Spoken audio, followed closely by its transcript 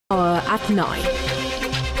at 9.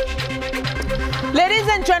 Ladies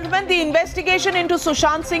and gentlemen, the investigation into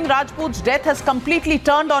Sushant Singh Rajput's death has completely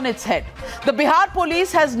turned on its head. The Bihar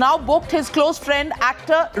police has now booked his close friend,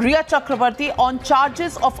 actor Riya Chakrabarti, on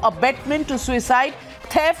charges of abetment to suicide,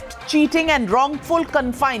 theft, cheating and wrongful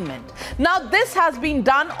confinement. Now, this has been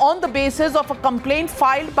done on the basis of a complaint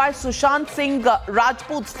filed by Sushant Singh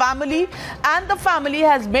Rajput's family, and the family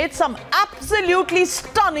has made some absolutely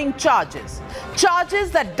stunning charges.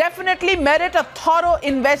 Charges that definitely merit a thorough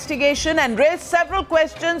investigation and raise several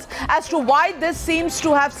questions as to why this seems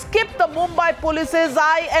to have skipped the Mumbai police's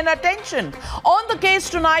eye and attention. On the case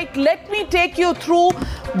tonight, let me take you through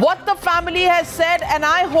what the family has said, and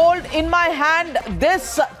I hold in my hand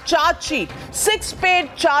this charge sheet, 6-page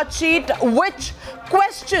charge sheet, which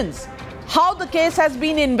questions how the case has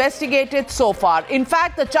been investigated so far. In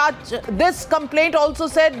fact, this complaint also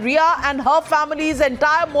said Riya and her family's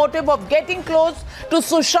entire motive of getting close to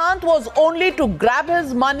Sushant was only to grab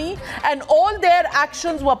his money, and all their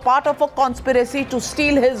actions were part of a conspiracy to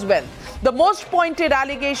steal his wealth. The most pointed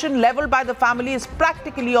allegation leveled by the family is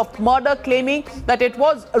practically of murder, claiming that it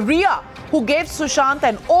was Riya who gave Sushant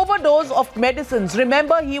an overdose of medicines.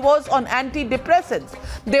 Remember, he was on antidepressants.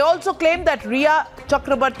 They also claim that Riya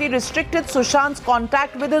Chakrabarti restricted Sushant's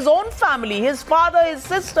contact with his own family, his father, his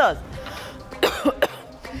sisters.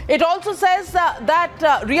 It also says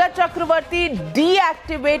that Riya Chakrabarti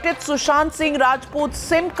deactivated Sushant Singh Rajput's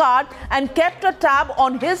SIM card and kept a tab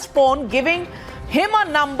on his phone, giving him a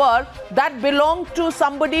number that belonged to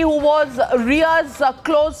somebody who was Riya's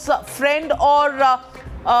close friend or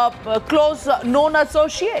close known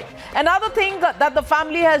associate. Another thing that the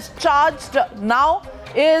family has charged now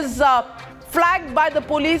is flagged by the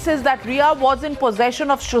police is that Riya was in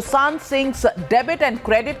possession of Sushant Singh's debit and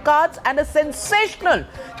credit cards, and a sensational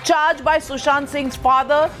charge by Sushant Singh's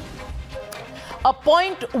father, a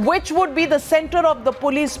point which would be the center of the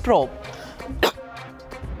police probe.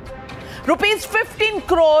 Rupees 15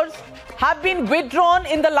 crores have been withdrawn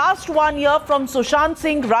in the last 1 year from Sushant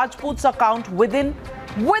Singh Rajput's account within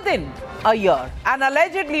a year. And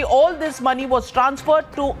allegedly, all this money was transferred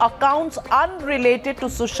to accounts unrelated to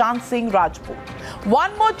Sushant Singh Rajput.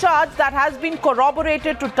 One more charge that has been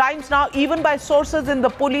corroborated to times now, even by sources in the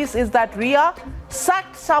police, is that Riya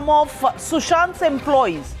sacked some of Sushant's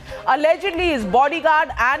employees, allegedly his bodyguard,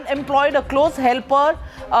 and employed a close helper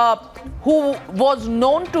who was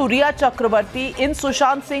known to Riya Chakrabarti in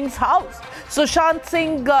Sushant Singh's house. Sushant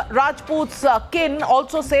Singh Rajput's kin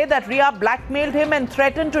also say that Riya blackmailed him and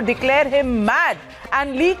threatened to declare him mad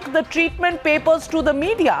and leak the treatment papers to the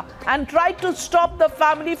media, and tried to stop the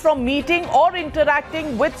family from meeting or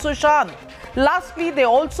interacting with Sushant. Lastly, they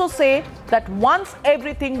also say that once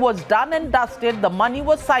everything was done and dusted, the money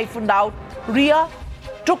was siphoned out, Riya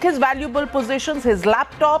took his valuable possessions, his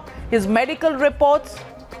laptop, his medical reports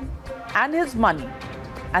and his money,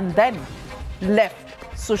 and then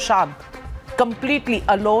left Sushant completely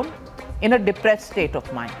alone in a depressed state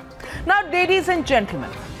of mind. Now, ladies and gentlemen,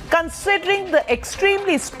 considering the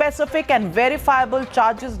extremely specific and verifiable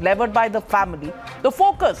charges leveled by the family, the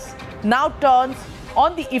focus now turns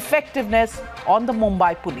on the effectiveness on the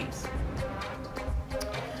Mumbai police.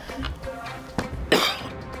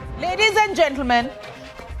 Ladies and gentlemen,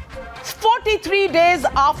 43 days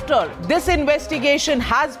after this investigation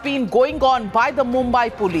has been going on by the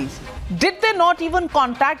Mumbai police, did they not even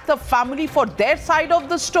contact the family for their side of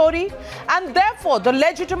the story? And therefore, the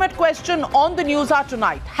legitimate question on the news hour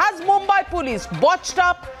tonight: has Mumbai police botched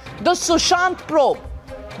up the Sushant probe?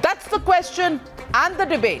 That's the question and the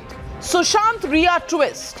debate. Sushant Riya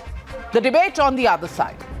twist. The debate on the other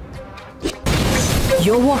side.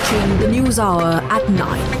 You're watching the News Hour at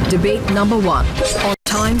 9. Debate number 1 on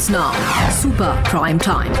Times Now, Super Prime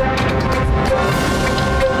Time.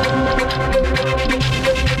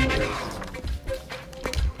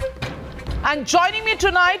 And joining me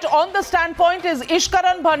tonight on the standpoint is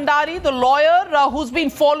Ishkaran Bhandari, the lawyer who's been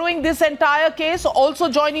following this entire case. Also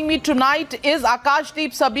joining me tonight is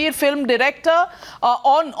AKashdeep Sabir, film director,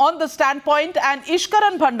 on the standpoint. And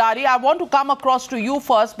Ishkaran Bhandari, I want to come across to you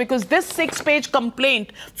first, because this 6-page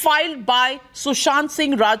complaint filed by Sushant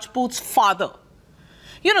Singh Rajput's father,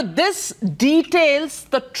 you know, this details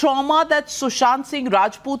the trauma that Sushant Singh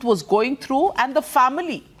Rajput was going through, and the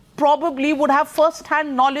family probably would have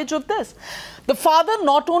first-hand knowledge of this. The father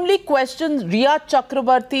not only questions Riya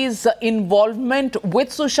Chakrabarti's involvement with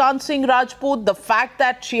Sushant Singh Rajput, the fact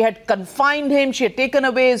that she had confined him, she had taken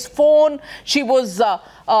away his phone, she was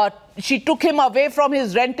she took him away from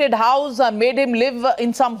his rented house, made him live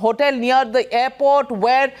in some hotel near the airport,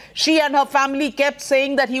 where she and her family kept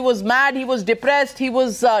saying that he was mad, he was depressed, he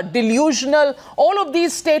was delusional. All of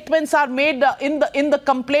these statements are made in the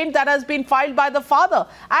complaint that has been filed by the father.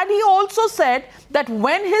 And he also said that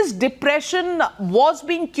when his depression was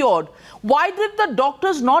being cured, why did the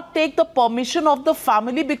doctors not take the permission of the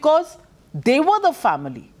family? Because they were the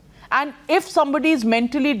family. And if somebody is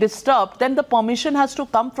mentally disturbed, then the permission has to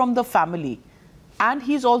come from the family. And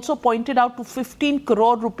he's also pointed out to 15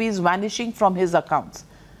 crore rupees vanishing from his accounts.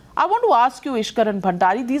 I want to ask you, Ishkaran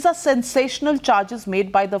Bhandari, these are sensational charges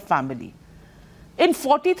made by the family. In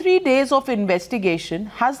 43 days of investigation,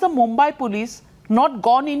 has the Mumbai police not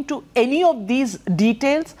gone into any of these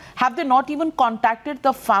details? Have they not even contacted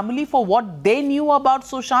the family for what they knew about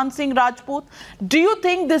Sushant Singh Rajput? Do you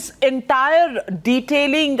think this entire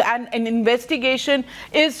detailing and an investigation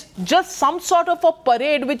is just some sort of a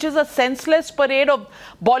parade, which is a senseless parade of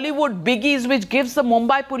Bollywood biggies, which gives the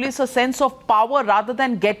Mumbai police a sense of power rather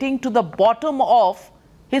than getting to the bottom of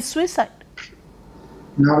his suicide?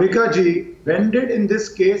 Navika ji, when did in this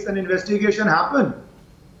case an investigation happen?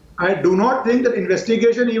 I do not think that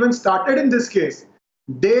investigation even started in this case.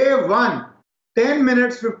 Day one, 10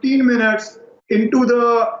 minutes, 15 minutes into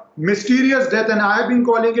the mysterious death, and I have been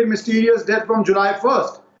calling it mysterious death from July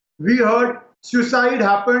 1st. We heard suicide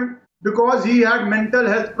happened because he had mental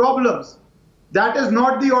health problems. That is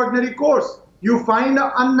not the ordinary course. You find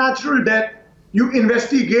an unnatural death, you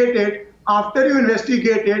investigate it. After you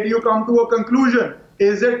investigate it, you come to a conclusion.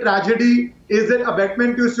 Is it tragedy? Is it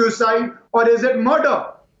abetment to suicide? Or is it murder?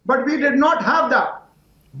 But we did not have that.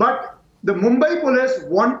 But the Mumbai police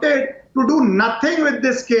wanted to do nothing with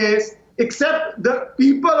this case except the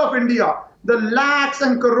people of India, the lakhs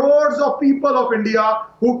and crores of people of India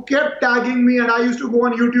who kept tagging me, and I used to go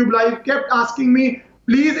on YouTube Live, kept asking me,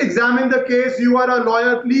 please examine the case, you are a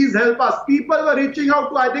lawyer, please help us. People were reaching out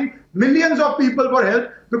to, I think, millions of people for help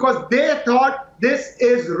because they thought this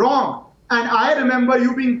is wrong. And I remember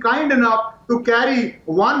you being kind enough to carry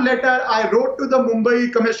one letter I wrote to the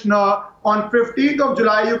Mumbai commissioner on 15th of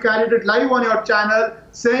July. You carried it live on your channel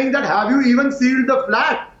saying that, have you even sealed the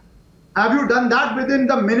flat? Have you done that within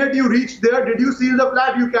the minute you reached there? Did you seal the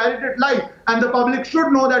flat? You carried it live. And the public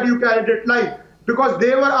should know that you carried it live because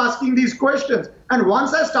they were asking these questions. And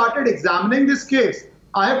once I started examining this case,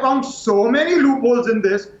 I found so many loopholes in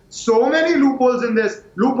this, so many loopholes in this.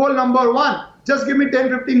 Loophole number one, just give me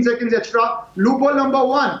 10-15 seconds extra. Loophole number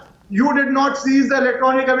one, you did not seize the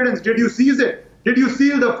electronic evidence. Did you seize it? Did you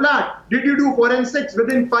seal the flat? Did you do forensics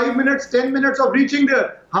within 5 minutes, 10 minutes of reaching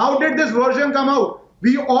there? How did this version come out?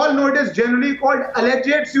 We all know it is generally called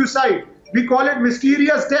alleged suicide. We call it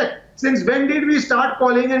mysterious death. Since when did we start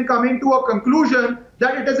calling and coming to a conclusion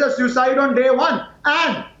that it is a suicide on day one?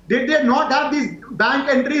 And did they not have these bank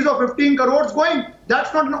entries of 15 crores going?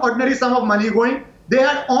 That's not an ordinary sum of money going. They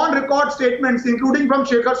had on-record statements, including from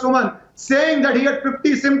Shekhar Suman, saying that he had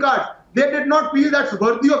 50 SIM cards. They did not feel that's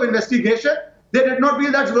worthy of investigation. They did not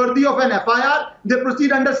feel that's worthy of an FIR. They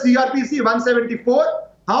proceed under CRPC 174.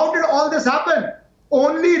 How did all this happen?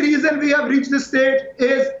 Only reason we have reached this stage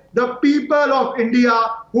is the people of India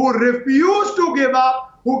who refused to give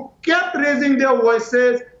up, who kept raising their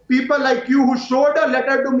voices, people like you who showed a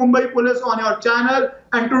letter to Mumbai police on your channel,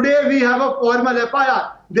 and today we have a formal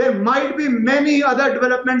FIR. There might be many other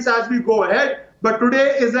developments as we go ahead, but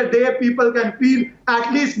today is a day people can feel,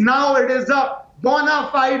 at least now it is a bona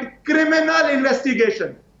fide criminal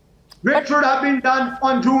investigation, which should have been done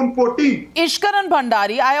on June 14th. Ishkaran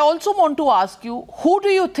Bhandari, I also want to ask you, who do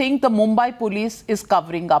you think the Mumbai police is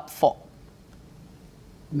covering up for?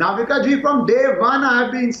 Navika ji, from day one I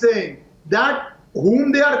have been saying that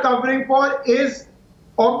whom they are covering for is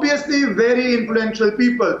obviously very influential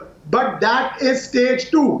people. But that is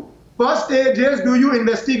stage two. First stage is, do you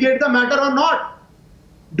investigate the matter or not?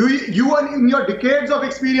 Do you in your decades of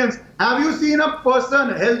experience, have you seen a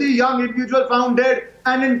person, healthy young individual found dead,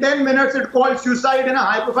 and in 10 minutes it called suicide in a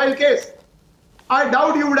high-profile case? I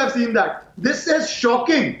doubt you would have seen that. This is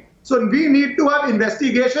shocking. So we need to have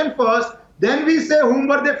investigation first, then we say whom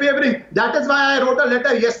were they favoring. That is why I wrote a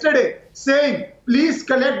letter yesterday saying, please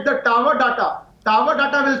collect the tower data. Tower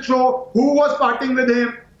data will show who was partying with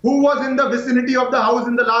him, who was in the vicinity of the house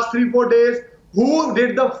in the last 3-4 days, who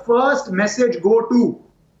did the first message go to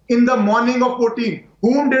in the morning of 14,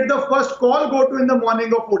 whom did the first call go to in the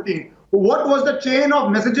morning of 14, what was the chain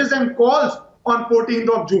of messages and calls on 14th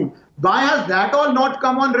of June. Why has that all not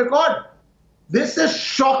come on record? This is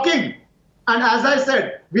shocking. And as I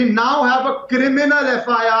said, we now have a criminal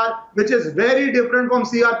FIR, which is very different from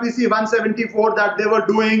CRPC 174 that they were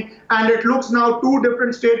doing. And it looks now 2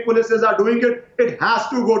 different state polices are doing it. It has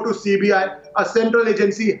to go to CBI. A central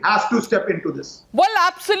agency has to step into this. Well,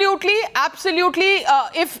 absolutely, absolutely.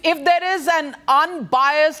 If there is an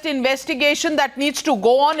unbiased investigation that needs to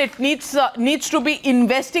go on, it needs to be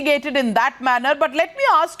investigated in that manner. But let me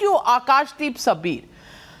ask you, AKashdeep Sabir,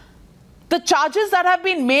 the charges that have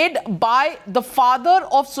been made by the father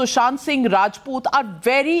of Sushant Singh Rajput are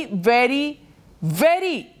very, very,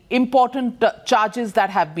 very important charges that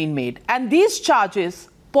have been made. And these charges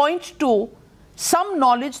point to some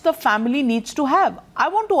knowledge the family needs to have. I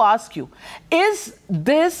want to ask you, is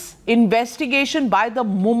this investigation by the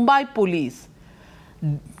Mumbai police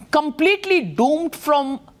completely doomed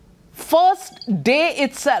from first day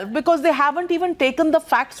itself because they haven't even taken the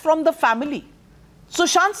facts from the family?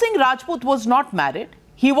 Sushant Singh Rajput was not married.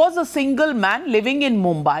 He was a single man living in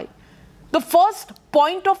Mumbai. The first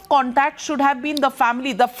point of contact should have been the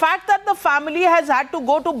family. The fact that the family has had to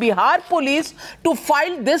go to Bihar police to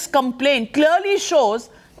file this complaint clearly shows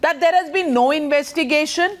that there has been no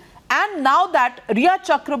investigation. And now that Riya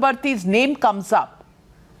Chakrabarti's name comes up,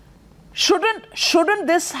 shouldn't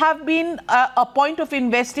this have been a point of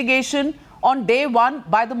investigation on day one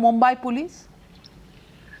by the Mumbai police?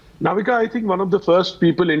 Navika, I think one of the first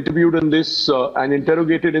people interviewed in this and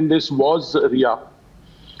interrogated in this was Riya.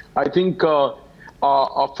 I think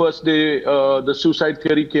our first day, the suicide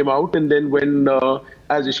theory came out, and then when,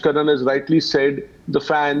 as Ishkaran has rightly said, the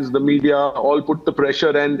fans, the media all put the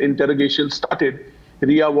pressure and interrogation started,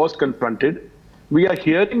 Riya was confronted. We are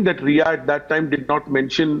hearing that Riya at that time did not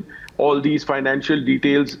mention all these financial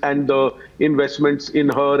details and the investments in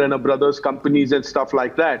her and her brother's companies and stuff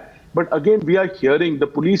like that. But again, we are hearing the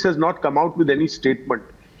police has not come out with any statement.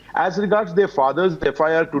 As regards their father's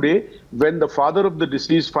FIR today, when the father of the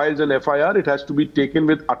deceased files an FIR, it has to be taken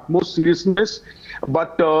with utmost seriousness.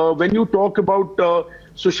 But when you talk about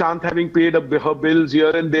Sushant having paid her bills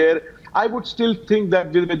here and there, I would still think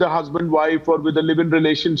that with a husband-wife or with a live-in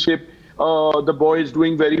relationship, the boy is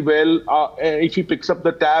doing very well. If he picks up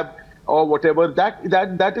the tab or whatever,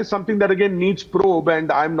 that is something that again needs probe, and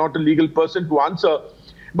I'm not a legal person to answer.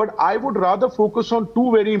 But I would rather focus on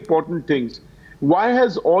 2 very important things. Why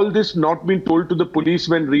has all this not been told to the police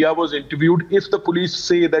when Riya was interviewed, if the police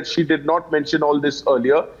say that she did not mention all this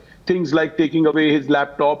earlier? Things like taking away his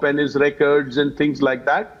laptop and his records and things like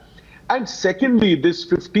that. And secondly, this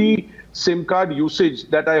 50 SIM card usage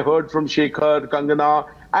that I heard from Shekhar, Kangana,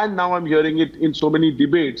 and now I'm hearing it in so many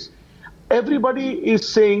debates. Everybody is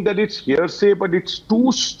saying that it's hearsay, but it's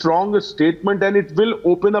too strong a statement and it will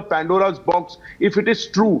open a Pandora's box if it is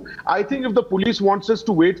true. I think if the police wants us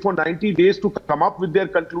to wait for 90 days to come up with their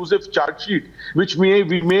conclusive charge sheet, which we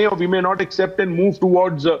may or we may not accept and move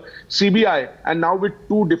towards CBI, and now with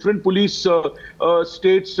 2 different police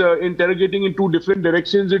states interrogating in 2 different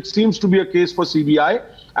directions, it seems to be a case for CBI,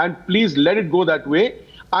 and please let it go that way.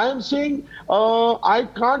 I am saying I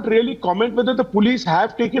can't really comment whether the police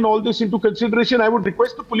have taken all this into consideration. I would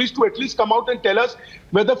request the police to at least come out and tell us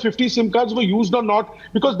whether 50 SIM cards were used or not,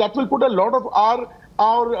 because that will put a lot of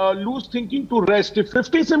our loose thinking to rest. If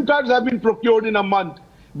 50 SIM cards have been procured in a month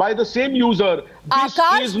by the same user, this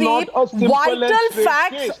is not a simple and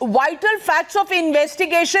straight case. Vital facts of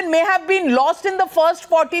investigation may have been lost in the first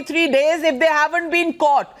 43 days if they haven't been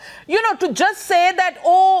caught. You know, to just say that,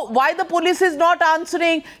 oh, why the police is not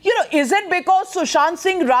answering, you know, is it because Sushant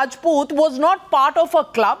Singh Rajput was not part of a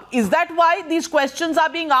club? Is that why these questions are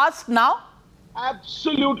being asked now?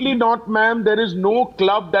 Absolutely not, ma'am. There is no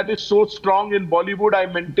club that is so strong in Bollywood. I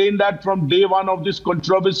maintain that from day one of this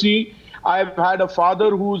controversy. I've had a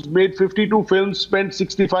father who's made 52 films, spent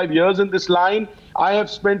 65 years in this line. I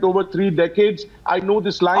have spent over 3 decades. I know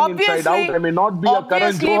this line inside out. I may not be a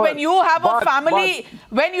Karan Johar, when you have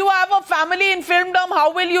a family, in filmdom,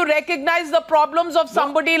 how will you recognize the problems of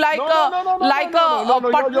somebody like a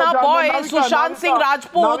Patna boy, Sushant Singh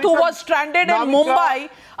Rajput, who was stranded in Mumbai,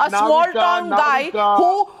 a small town guy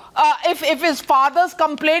who, if his father's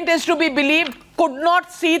complaint is to be believed, could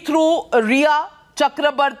not see through Riya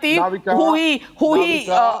Chakrabarti, who he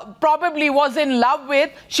probably was in love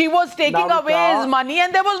with. She was taking away his money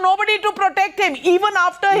and there was nobody to protect him. Even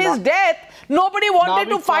after his death, nobody wanted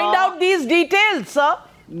to find out these details, sir.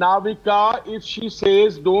 Navika, if she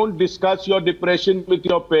says don't discuss your depression with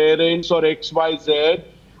your parents or XYZ,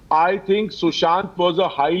 I think Sushant was a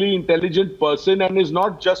highly intelligent person and is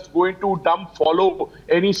not just going to follow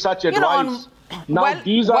any such advice. Now,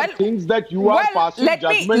 these are things that you are passing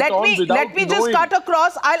judgment on without Let me just cut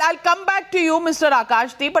across. I'll come back to you, Mr.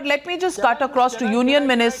 AKashdeep, but let me just cut across to Union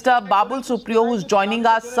Minister Babul Supriyo, who's joining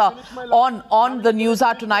us on the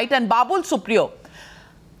Newshour tonight. And Babul Supriyo,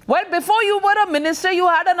 well, before you were a minister, you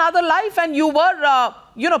had another life, and you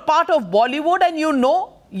were, part of Bollywood, and you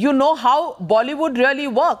know how Bollywood really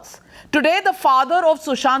works. Today, the father of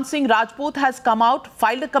Sushant Singh Rajput has come out,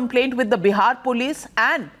 filed a complaint with the Bihar police,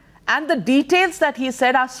 and the details that he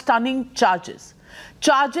said are stunning charges.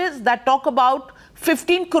 Charges that talk about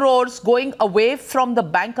 15 crores going away from the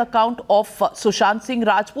bank account of Sushant Singh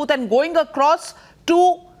Rajput and going across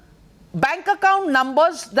to bank account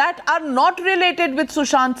numbers that are not related with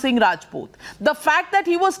Sushant Singh Rajput. The fact that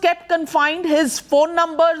he was kept confined, his phone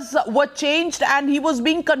numbers were changed, and he was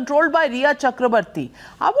being controlled by Riya Chakrabarti.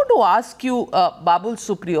 I want to ask you, Babul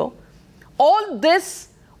Supriyo, all this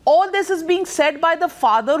is being said by the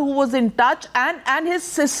father who was in touch and his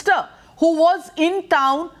sister who was in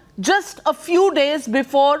town just a few days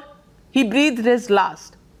before he breathed his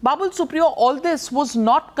last. Babul Supriyo, all this was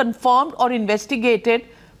not confirmed or investigated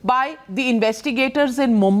by the investigators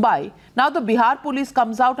in Mumbai. Now the Bihar police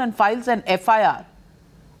comes out and files an FIR.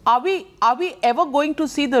 Are we ever going to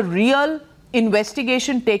see the real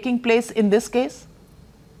investigation taking place in this case?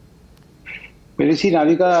 Well, you see,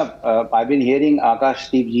 Navika, I've been hearing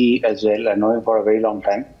AKashdeep ji as well. I know him for a very long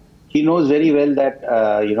time. He knows very well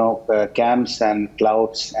that, camps and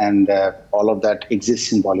clouds and all of that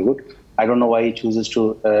exists in Bollywood. I don't know why he chooses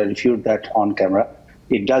to refute that on camera.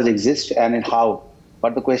 It does exist, and how.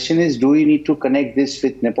 But the question is, do we need to connect this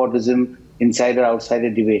with nepotism, insider outsider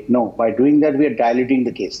debate? No. By doing that, we are diluting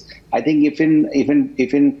the case. I think if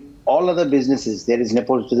in all other businesses there is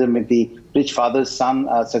nepotism, if the rich father's son,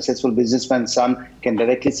 a successful businessman's son, can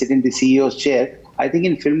directly sit in the CEO's chair, I think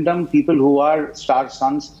in filmdom, people who are star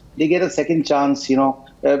sons, they get a second chance. You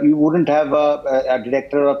wouldn't have a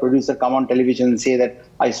director or a producer come on television and say that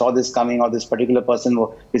I saw this coming, or this particular person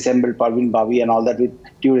resembled Parveen Bavi and all that, with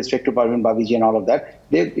due respect to Parveen Bavi and all of that.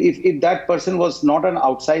 If that person was not an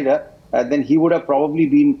outsider, then he would have probably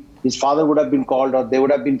been, his father would have been called, or there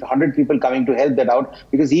would have been 100 people coming to help that out,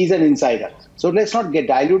 because he's an insider. So let's not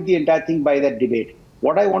dilute the entire thing by that debate.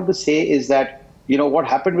 What I want to say is that, what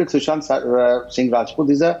happened with Sushant Singh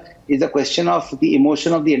Rajput is a question of the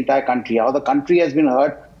emotion of the entire country, how the country has been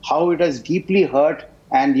hurt, how it has deeply hurt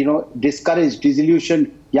and, discouraged,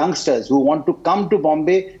 disillusioned youngsters who want to come to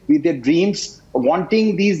Bombay with their dreams,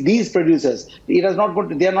 wanting these producers. They are not going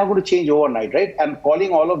to change overnight, right? And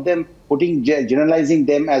calling all of them, generalizing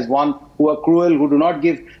them as one who are cruel, who do not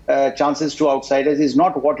give chances to outsiders, is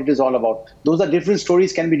not what it is all about. Those are different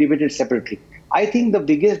stories, can be debated separately. I think the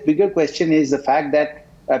bigger question is the fact that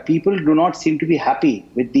people do not seem to be happy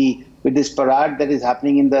with this parade that is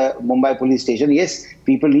happening in the Mumbai police station. Yes,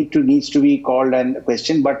 people needs to be called and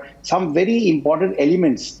questioned, but some very important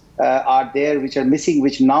elements are there which are missing,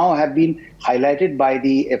 which now have been highlighted by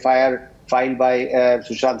the FIR filed by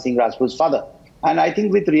Sushant Singh Rajput's father. And I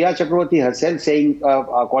think with Riya Chakrabarti herself saying,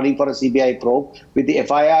 calling for a CBI probe, with the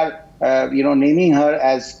FIR, naming her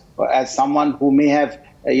as someone who may have,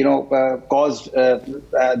 caused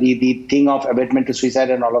the thing of abetment to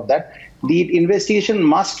suicide and all of that, the investigation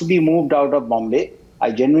must be moved out of Bombay.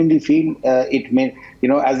 I genuinely feel it may,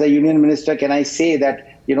 as a union minister, can I say that,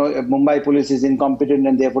 Mumbai police is incompetent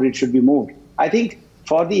and therefore it should be moved? I think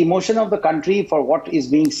for the emotion of the country, for what is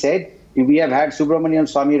being said, we have had Subramanian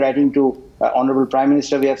Swamy writing to Honorable Prime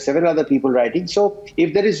Minister. We have several other people writing. So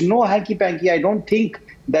if there is no hanky-panky, I don't think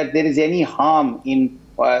that there is any harm in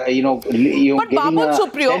But Babul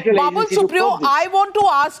Supriyo, I want to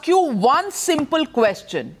ask you one simple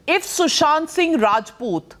question. If Sushant Singh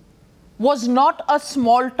Rajput was not a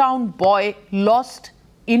small town boy lost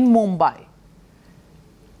in Mumbai,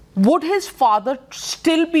 would his father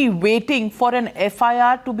still be waiting for an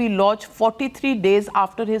FIR to be lodged 43 days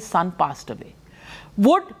after his son passed away?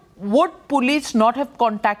 Would police not have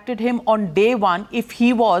contacted him on day one if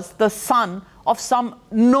he was the son of some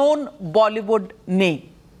known Bollywood name?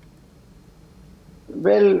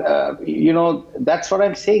 Well, that's what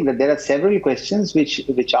I'm saying, that there are several questions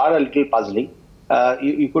which are a little puzzling.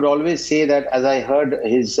 You could always say that, as I heard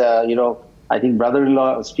his, I think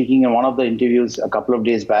brother-in-law speaking in one of the interviews a couple of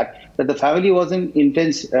days back, that the family was in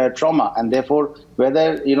intense trauma, and therefore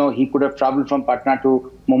whether, he could have traveled from Patna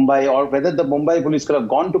to Mumbai, or whether the Mumbai police could have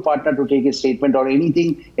gone to Patna to take a statement, or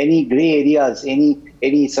anything, any grey areas,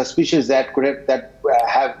 any suspicions that could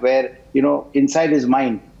have where, inside his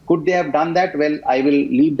mind. Could they have done that? Well, I will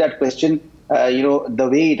leave that question, the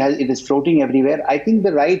way it is floating everywhere. I think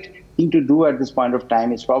the right thing to do at this point of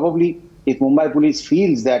time is probably, if Mumbai police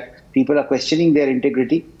feels that People are questioning their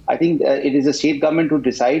integrity. I think it is the state government who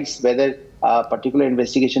decides whether a particular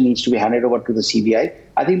investigation needs to be handed over to the CBI.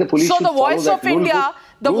 I think the police so should the Voice of India,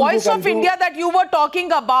 the Voice of India that you were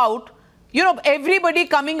talking about, you know, everybody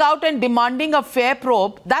coming out and demanding a fair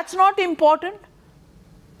probe, that's not important.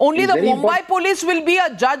 Only the Mumbai police will be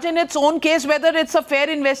a judge in its own case, whether it's a fair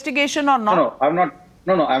investigation or not. No, I'm not.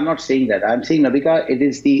 No, I'm not saying that. I'm saying, Navika, it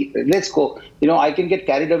is the, let's go. You know, I can get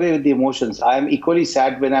carried away with the emotions. I am equally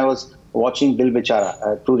sad when I was watching Dil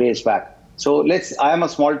Bechara 2 days back. So I am a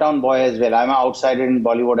small town boy as well. I'm an outsider in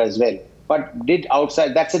Bollywood as well. But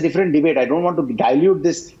that's a different debate. I don't want to dilute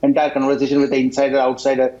this entire conversation with the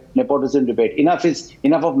insider-outsider nepotism debate.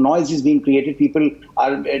 Enough of noise is being created. People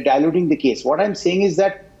are diluting the case. What I'm saying is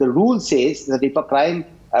that the rule says that if a crime,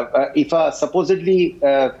 if a supposedly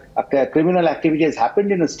a criminal activity has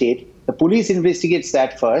happened in a state, the police investigates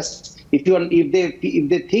that first. If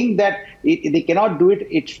they think that they cannot do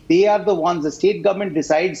it, they are the ones. The state government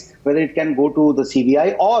decides whether it can go to the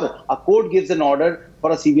CBI or a court gives an order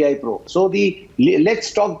for a CBI probe. So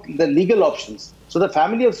let's talk the legal options. So the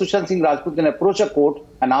family of Sushant Singh Rajput can approach a court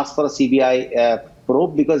and ask for a CBI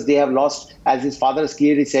probe because they have lost, as his father has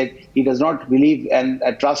clearly said, he does not believe and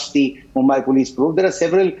trust the Mumbai police probe. There are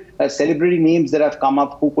several celebrity names that have come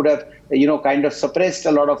up who could have, kind of suppressed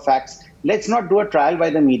a lot of facts. Let's not do a trial by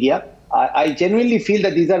the media. I genuinely feel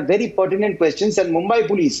that these are very pertinent questions, and Mumbai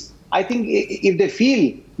police, I think if they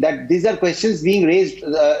feel that these are questions being raised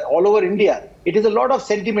all over India, it is a lot of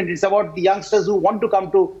sentiment. It's about the youngsters who want to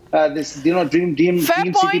come to this, dream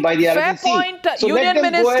city by the Fair point. So Union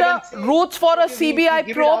Minister roots for a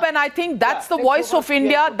CBI probe, and I think that's the Voice of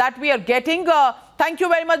India that we are getting. Thank you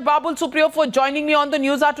very much, Babul Supriyo, for joining me on the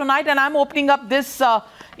News Hour tonight, and I'm opening up this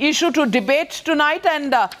issue to debate tonight.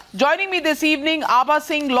 And joining me this evening, Abha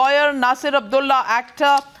Singh, lawyer, Nasir Abdullah,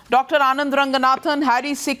 actor, Dr. Anand Ranganathan,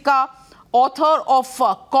 Harry Sikka, author of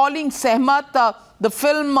Calling Sehmat, the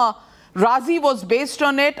film Razi was based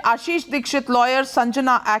on it, Ashish Dikshit, lawyer,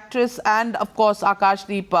 Sanjana, actress, and of course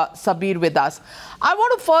AKashdeep Sabir with us. I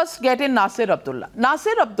want to first get in Nasir Abdullah.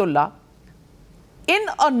 Nasir Abdullah, in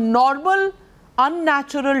a normal,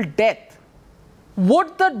 unnatural death,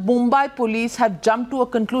 would the Mumbai police have jumped to a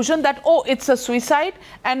conclusion that, oh, it's a suicide,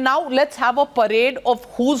 and now let's have a parade of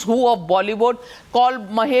who's who of Bollywood, call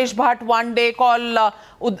Mahesh Bhatt one day, call,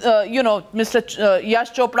 Mr.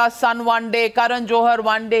 Yash Chopra's son one day, Karan Johar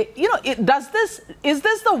one day. Is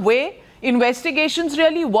this the way investigations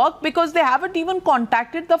really work? Because they haven't even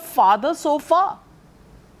contacted the father so far.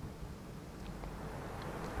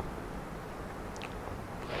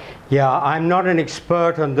 Yeah, I'm not an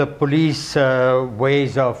expert on the police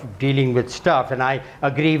ways of dealing with stuff, and I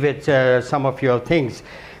agree with some of your things.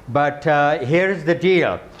 But here's the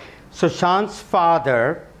deal. Sushant's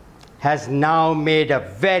father has now made a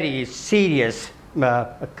very serious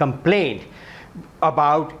complaint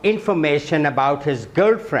about information about his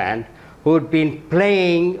girlfriend who had been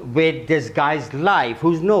playing with this guy's life,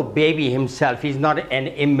 who's no baby himself. He's not an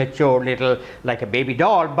immature little, like a baby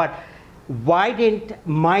doll, but why didn't,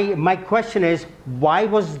 my question is, why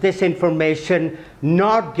was this information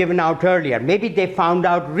not given out earlier? Maybe they found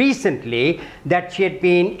out recently that she had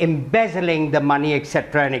been embezzling the money,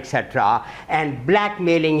 etc., and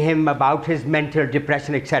blackmailing him about his mental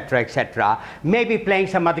depression, etc., maybe playing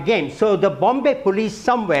some other game. So the Bombay police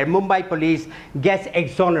somewhere, Mumbai police, gets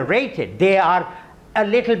exonerated. They are a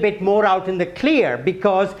little bit more out in the clear,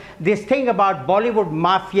 because this thing about Bollywood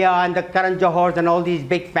mafia and the Karan Johars and all these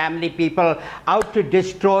big family people out to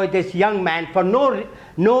destroy this young man for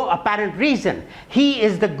no apparent reason. He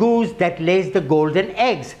is the goose that lays the golden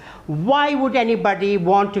eggs. Why would anybody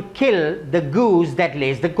want to kill the goose that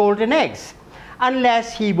lays the golden eggs?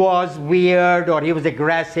 Unless he was weird, or he was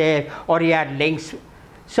aggressive, or he had links.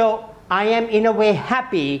 So I am in a way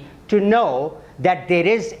happy to know that there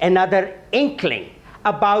is another inkling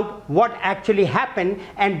about what actually happened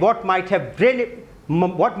and what might have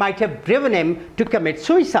driven him to commit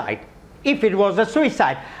suicide, if it was a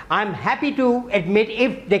suicide. I'm happy to admit,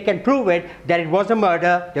 if they can prove it, that it was a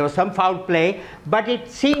murder, there was some foul play, but it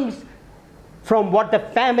seems from what the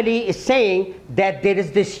family is saying that there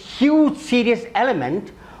is this huge serious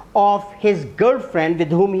element of his girlfriend with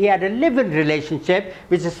whom he had a live-in relationship,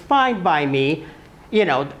 which is fine by me,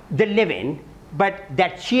 the live-in, but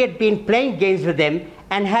that she had been playing games with him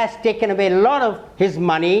and has taken away a lot of his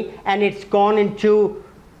money, and it's gone into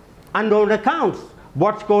unknown accounts.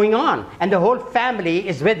 What's going on? And the whole family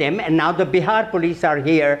is with him, and now the Bihar police are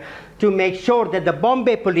here to make sure that the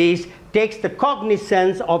Bombay police takes the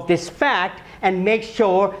cognizance of this fact and make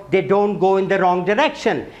sure they don't go in the wrong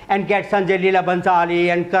direction and get Sanjay Leela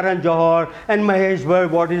Bhansali and Karan Johar and Mahesh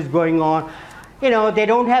Bhatt, what is going on. You know, they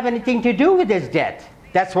don't have anything to do with his death.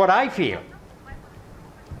 That's what I feel.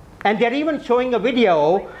 And they're even showing a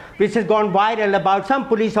video which has gone viral about some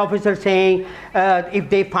police officer saying if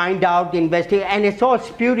they find out the investigation, and it's all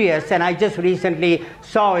spurious, and I just recently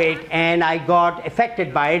saw it and I got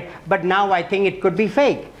affected by it, but now I think it could be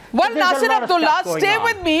fake. Well, Nasir Abdullah, stay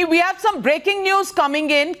with me. We have some breaking news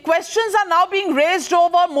coming in. Questions are now being raised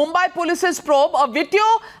over Mumbai Police's probe. A video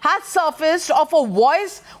has surfaced of a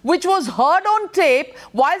voice which was heard on tape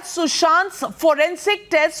while Sushant's forensic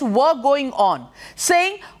tests were going on,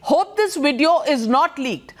 saying, "Hope this video is not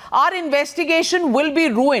leaked. Our investigation will be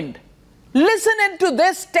ruined." Listen into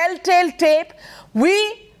this telltale tape. We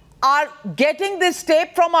are getting this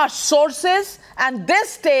tape from our sources, and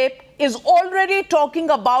this tape is already talking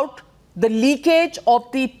about the leakage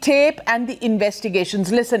of the tape and the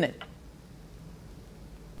investigations. Listen it.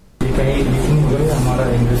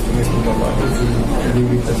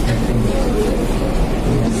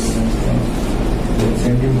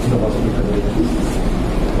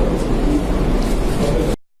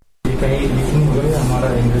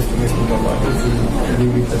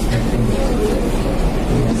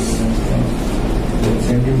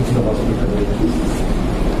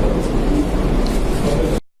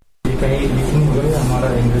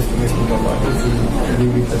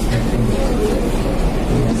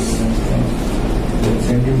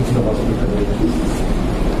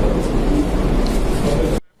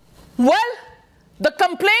 Well, the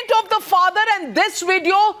complaint of the father and this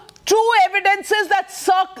video, two evidences that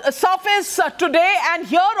surface today, and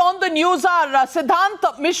here on the news are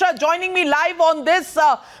Siddhant Mishra joining me live on this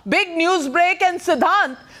big news break. And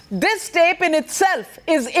Siddhant, this tape in itself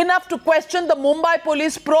is enough to question the Mumbai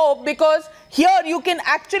police probe, because here you can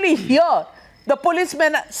actually hear the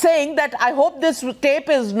policemen saying that I hope this tape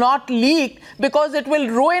is not leaked because it will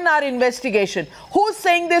ruin our investigation. Who's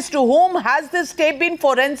saying this to whom? Has this tape been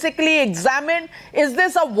forensically examined? Is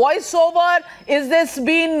this a voiceover? Is this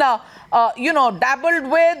been,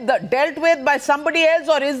 dabbled with, dealt with by somebody else?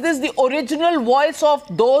 Or is this the original voice of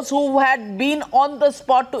those who had been on the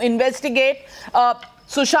spot to investigate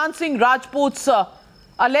Sushant Singh Rajput's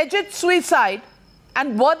alleged suicide?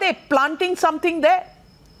 And were they planting something there?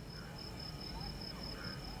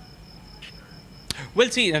 Well,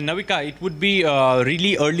 see, Navika, it would be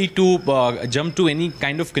really early to jump to any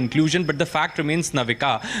kind of conclusion. But the fact remains,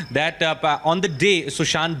 Navika, that on the day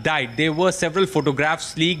Sushant died, there were several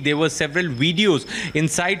photographs leaked. There were several videos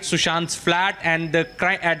inside Sushant's flat and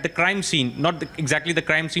at the crime scene, not exactly the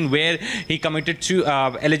crime scene where he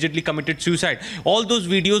allegedly committed suicide. All those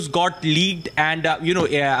videos got leaked, and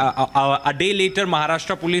a day later,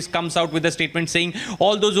 Maharashtra police comes out with a statement saying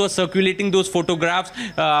all those who are circulating those photographs,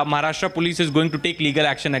 Maharashtra police is going to take legal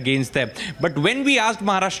action against them. But when we asked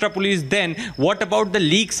Maharashtra police then, what about the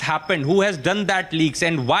leaks happened? Who has done that leaks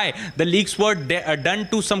and why? The leaks were done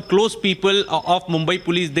to some close people of Mumbai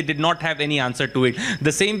police. They did not have any answer to it.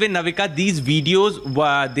 The same way, Navika, these videos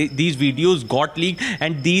got leaked,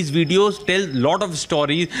 and these videos tell a lot of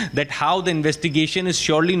stories that how the investigation is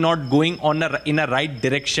surely not going on in a right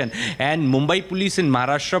direction. And Mumbai police and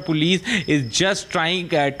Maharashtra police is just trying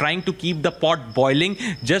to keep the pot boiling,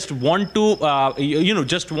 just want to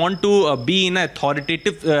be in an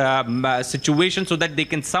authoritative situation so that they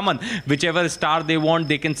can summon whichever star they want.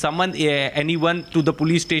 They can summon anyone to the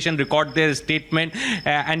police station, record their statement,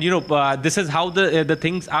 this is how the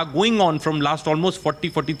things are going on from last almost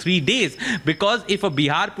 43 days. Because if a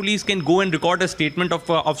Bihar police can go and record a statement of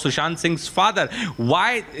Sushant Singh's father,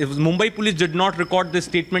 why if Mumbai police did not record this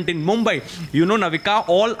statement in Mumbai? Navika,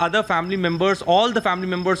 all the family members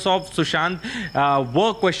of Sushant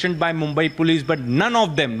were questioned by Mumbai police, but none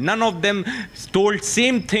of them told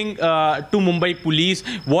same thing to Mumbai police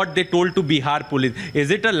what they told to Bihar police. Is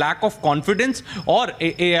it a lack of confidence, or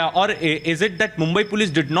is it that Mumbai police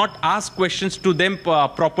did not ask questions to them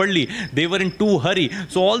properly? They were in too hurry.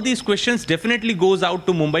 So all these questions definitely goes out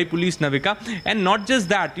to Mumbai police, Navika. And not just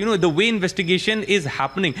that, the way investigation is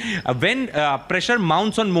happening, when pressure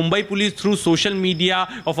mounts on Mumbai police through social media,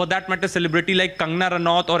 or for that matter celebrity like Kangana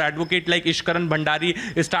Ranaut or advocate like Ishkaran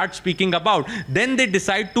Bhandari start speaking about, then they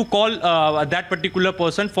decide to call that particular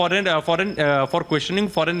person for questioning,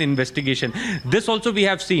 for an investigation. This also we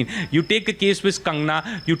have seen. You take a case with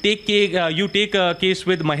Kangana, you take a case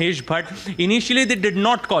with Mahesh Bhatt. Initially they did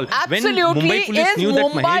not call. Absolutely. When Mumbai police knew that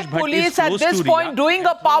Mahesh Bhatt police is at close this to point Riya, doing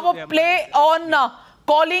a power play on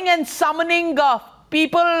calling and summoning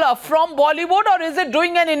people from Bollywood, or is it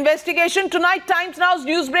doing an investigation? Tonight, Times Now's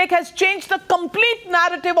Newsbreak has changed the complete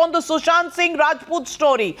narrative on the Sushant Singh Rajput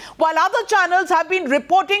story. While other channels have been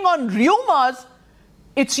reporting on rumors,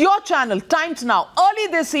 it's your channel, Times Now, early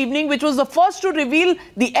this evening, which was the first to reveal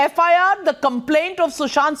the FIR, the complaint of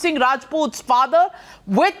Sushant Singh Rajput's father,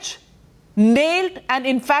 which nailed and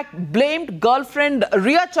in fact blamed girlfriend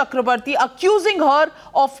Riya Chakrabarti, accusing her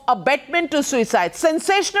of abetment to suicide.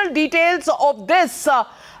 Sensational details of this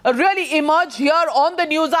really emerge here on the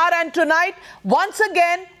News Hour, and tonight once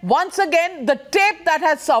again the tape that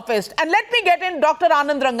has surfaced. And let me get in Dr.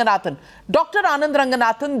 Anand Ranganathan. Dr. Anand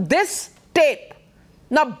Ranganathan, this tape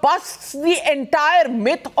now busts the entire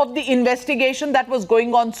myth of the investigation that was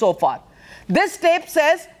going on so far. This tape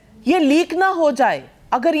says ye leak na ho jaye.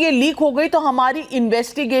 अगर ये leak हो गई तो हमारी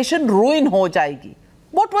investigation ruin हो जाएगी.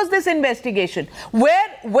 What was this investigation?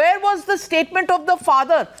 Where was the statement of the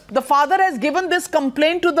father? The father has given this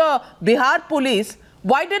complaint to the Bihar police.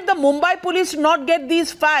 Why did the Mumbai police not get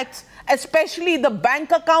these facts, especially the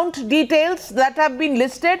bank account details that have been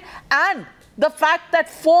listed and the fact that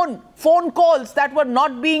phone calls that were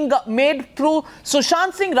not being made through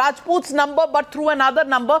Sushant Singh Rajput's number but through another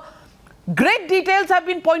number? Great details have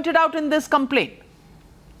been pointed out in this complaint.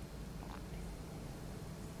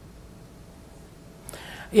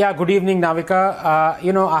 Yeah, good evening, Navika.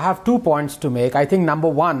 I have 2 points to make. I think number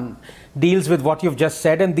one deals with what you've just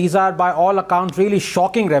said, and these are by all accounts really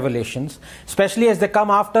shocking revelations, especially as they come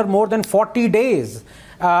after more than 40 days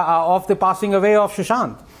of the passing away of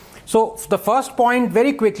Sushant. So the first point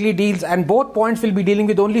very quickly deals, and both points will be dealing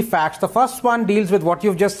with only facts. The first one deals with what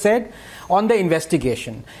you've just said on the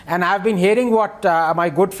investigation. And I've been hearing what my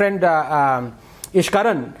good friend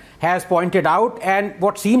Ishkaran has pointed out, and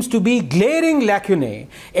what seems to be glaring lacunae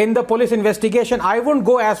in the police investigation. I won't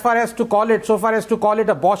go so far as to call it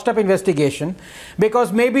a botched up investigation,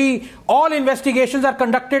 because maybe all investigations are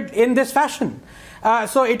conducted in this fashion.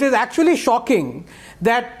 So it is actually shocking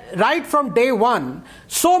that right from day one,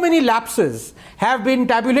 so many lapses have been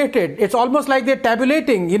tabulated. It's almost like they're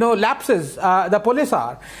tabulating, lapses, the police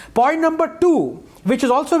are. Point number two, which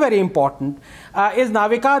is also very important, is,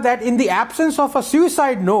 Navika, that in the absence of a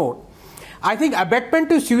suicide note, I think abetment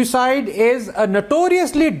to suicide is a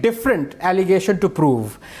notoriously different allegation to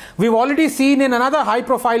prove. We've already seen in another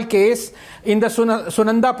high-profile case, in the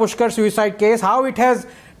Sunanda Pushkar suicide case, how it has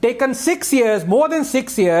taken 6 years, more than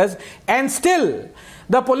 6 years, and still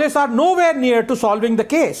the police are nowhere near to solving the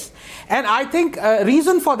case. And I think a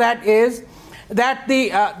reason for that is that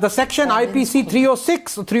the section IPC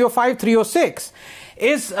 306, 305, 306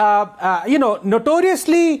 is,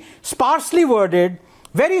 notoriously sparsely worded,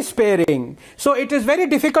 very sparing. So it is very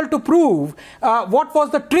difficult to prove what was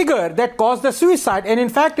the trigger that caused the suicide. And in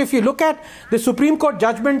fact, if you look at the Supreme Court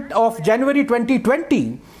judgment of January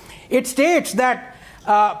 2020, it states that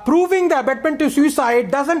proving the abetment to suicide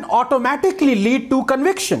doesn't automatically lead to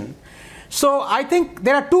conviction. So I think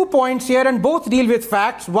there are 2 points here, and both deal with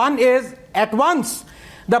facts. One is, at once,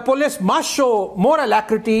 the police must show more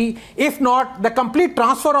alacrity, if not the complete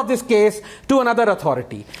transfer of this case to another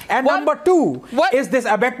authority. And number two is this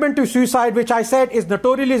abetment to suicide, which I said is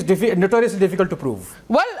notoriously difficult to prove.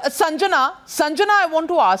 Well, Sanjana, I want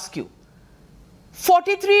to ask you.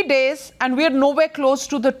 43 days and we are nowhere close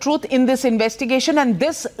to the truth in this investigation, and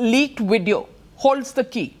this leaked video holds the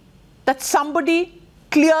key that somebody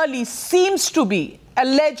clearly seems to be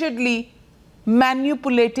allegedly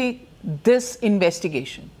manipulating this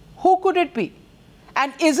investigation. Who could it be?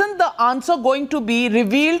 And isn't the answer going to be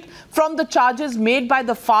revealed from the charges made by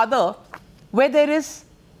the father, where there is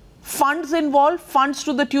funds involved, funds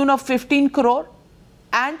to the tune of 15 crore,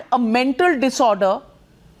 and a mental disorder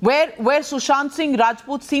where Sushant Singh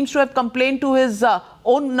Rajput seems to have complained to his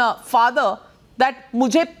own father that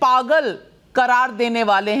mujhe pagal karar dene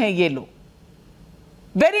wale hain ye log.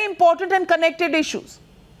 Very important and connected issues.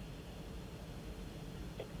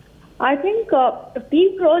 I think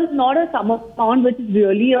 15 crores is not a sum of amount which is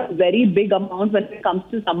really a very big amount when it comes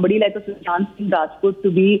to somebody like a Sushant Singh Rajput to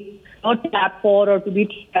be not tapped for or to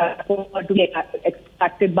be tapped for or to be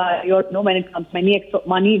extracted by your, when it comes to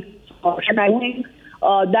money. And I think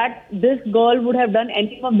that this girl would have done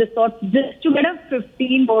anything of this sort just to get a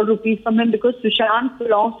 15 crore rupees from him, because Sushant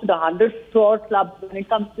belongs to the 100 crore club when it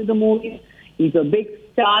comes to the movies. He's a big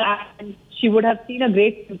star and she would have seen a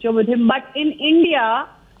great future with him. But in India,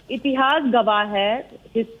 Itihas gawah hai,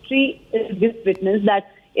 history is this witness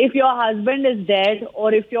that if your husband is dead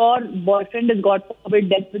or if your boyfriend is, God forbid,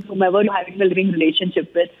 dead with whomever you're having a living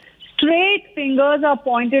relationship with, straight fingers are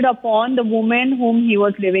pointed upon the woman whom he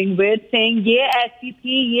was living with, saying, "Ye aisi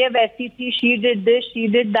thi, ye waisi thi, she did this, she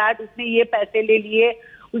did that, उसने ये पैसे ले लिए,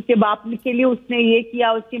 उसके बाप के लिए उसने ये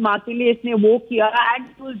किया, उसकी माँ के लिए इसने वो किया," and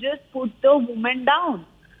to just put the woman down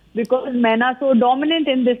because men are so dominant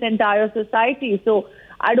in this entire society. So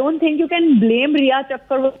I don't think you can blame Riya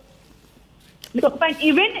Chakravarti.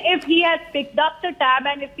 Even if he has picked up the tab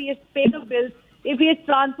and if he has paid the bills, if he has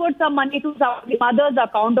transferred some money to some mother's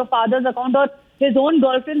account or father's account or his own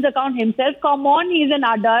girlfriend's account himself, come on, he's an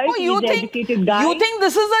adult, he's an educated guy. You think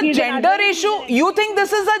this is a gender issue? You think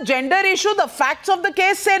this is a gender issue? The facts of the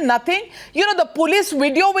case say nothing. You know, the police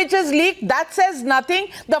video which is leaked, that says nothing.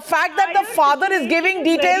 The fact that the father is giving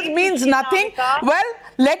details means nothing. Well,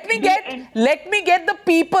 let me get the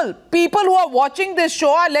people who are watching this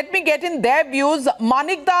show, let me get in their views.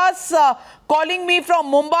 Manik Das calling me from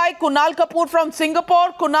Mumbai, Kunal Kapoor from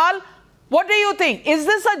Singapore. Kunal, what do you think? Is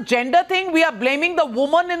this a gender thing? We are blaming the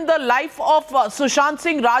woman in the life of Sushant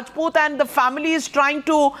Singh Rajput and the family is trying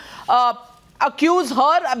to accuse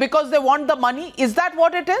her because they want the money. Is that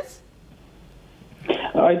what it is?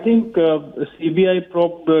 I think CBI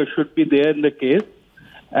probe should be there in the case.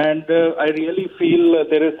 And I really feel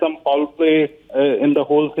there is some foul play in the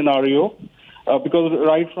whole scenario because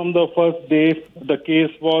right from the first day, the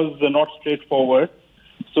case was not straightforward.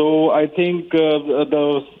 So I think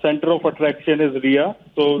the center of attraction is Riya.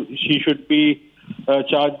 So she should be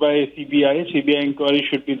charged by CBI. CBI inquiry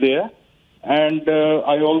should be there. And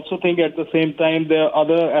I also think at the same time, there are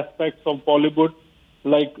other aspects of Bollywood,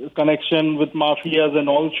 like connection with mafias and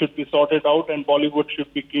all, should be sorted out and Bollywood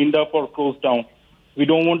should be cleaned up or closed down. We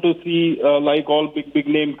don't want to see like all big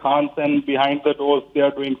name Khans and behind the doors they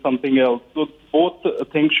are doing something else. So both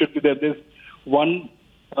things should be there. This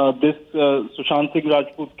Sushant Singh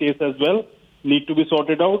Rajput case as well need to be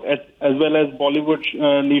sorted out as well as Bollywood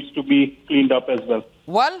needs to be cleaned up as well.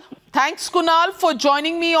 Well, thanks Kunal for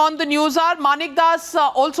joining me on the News Hour. Manik Das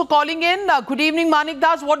also calling in. Good evening Manik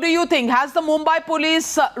Das. What do you think? Has the Mumbai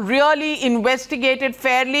police really investigated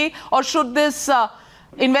fairly or should this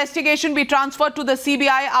investigation be transferred to the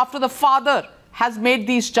CBI after the father has made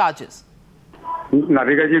these charges?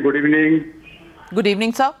 Navika ji, good evening. Good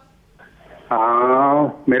evening, sir.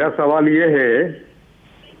 मेरा सवाल ये है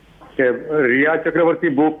कि रिया चक्रवर्ती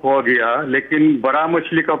book हो गया, लेकिन बड़ा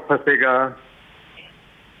मछली कब फंसेगा?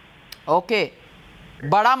 ओके,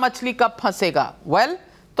 बड़ा मछली कब फंसेगा? वेल,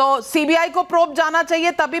 तो सीबीआई को प्रोब जाना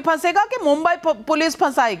चाहिए तभी फंसेगा कि मुंबई पुलिस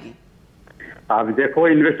फंसाएगी? आप देखो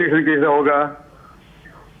इन्वेस्टिगेशन कैसा होगा,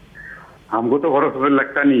 हमको तो भरोसा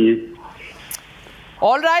लगता नहीं है.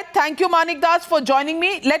 All right, thank you Manik Das for joining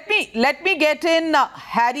me. Let me get in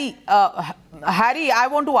Harry. Harry, I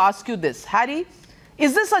want to ask you this. Harry,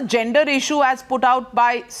 is this a gender issue as put out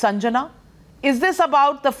by Sanjana? Is this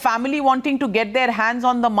about the family wanting to get their hands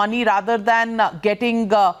on the money rather than getting,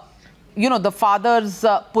 the father's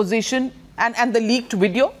position and the leaked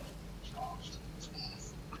video?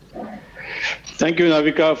 Thank you,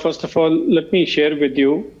 Navika. First of all, let me share with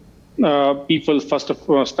you, people, first of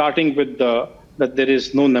all, starting with that there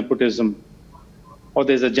is no nepotism or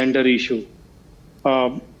there's a gender issue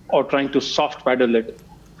or trying to soft pedal it.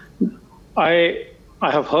 I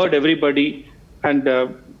have heard everybody and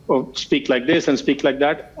speak like this and speak like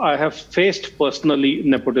that. I have faced personally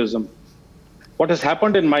nepotism. What has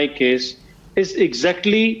happened in my case is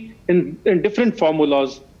exactly in different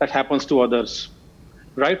formulas that happens to others.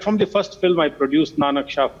 Right from the first film I produced, Nanak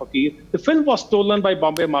Shah Fakir, the film was stolen by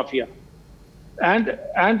Bombay Mafia. And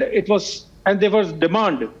there was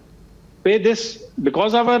demand, pay this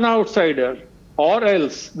because I'm an outsider, or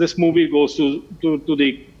else this movie goes to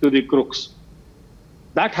the crooks.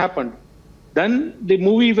 That happened. Then the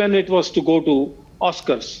movie, when it was to go to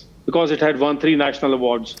Oscars, because it had won 3 national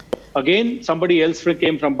awards, again somebody else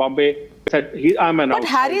came from Bombay, said, I'm an outsider. But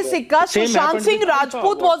Harry Sikka, Sushant Singh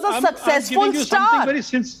Rajput was a successful star.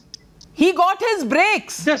 He got his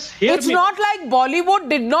breaks. It's not like Bollywood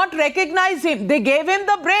did not recognize him. They gave him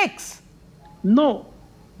the breaks. No.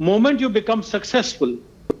 Moment you become successful,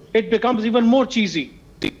 it becomes even more cheesy.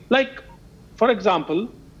 Like, for example,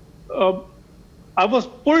 I was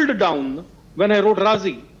pulled down when I wrote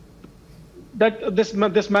Razi. That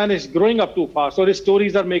this man is growing up too fast, or his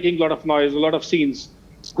stories are making a lot of noise, a lot of scenes.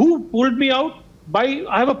 Who pulled me out? I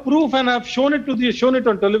have a proof and I've shown it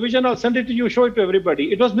on television. I'll send it to you, show it to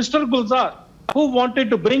everybody. It was Mr. Gulzar who wanted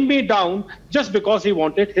to bring me down just because he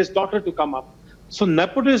wanted his daughter to come up. So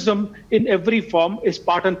nepotism in every form is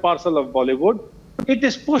part and parcel of Bollywood. It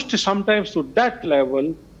is pushed sometimes to that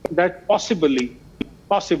level that possibly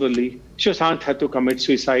Sushant had to commit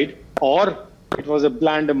suicide, or it was a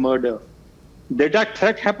bland murder. Did that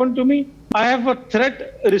threat happen to me? I have a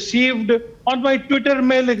threat received on my Twitter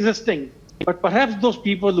mail existing. But perhaps those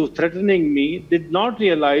people who threatening me did not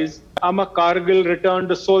realize I'm a Kargil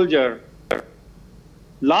returned soldier.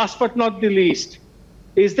 Last but not the least,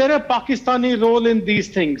 is there a Pakistani role in these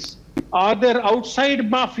things? Are there outside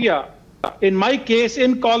mafia? In my case,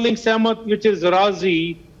 in calling Samat, which is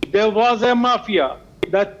Razi, there was a mafia,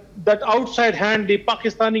 that outside hand, the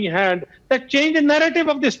Pakistani hand, that changed the narrative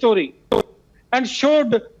of the story and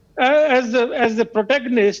showed as the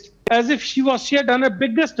protagonist as if she had done a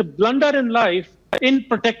biggest blunder in life in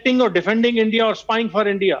protecting or defending India or spying for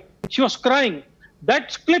India. She was crying.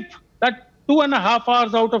 That clip, that 2.5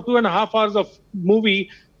 hours out of 2.5 hours of movie,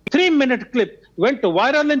 3-minute clip, went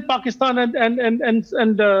viral in Pakistan and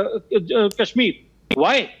Kashmir.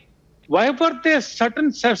 Why? Why were there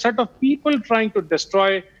certain set of people trying to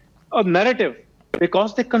destroy a narrative?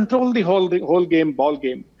 Because they control the whole ball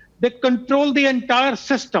game. They control the entire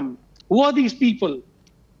system. Who are these people?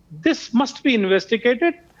 This must be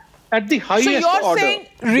investigated at the highest order. So you're saying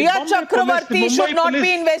Riya Chakravarti should not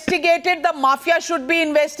be investigated, the mafia should be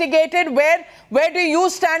investigated. Where do you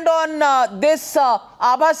stand on this,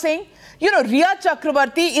 Abha Singh? You know, Riya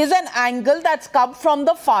Chakravarti is an angle that's come from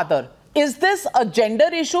the father. Is this a gender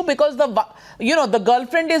issue because the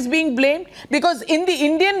girlfriend is being blamed? Because in the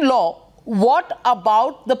Indian law, what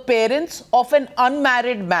about the parents of an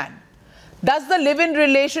unmarried man? Does the live-in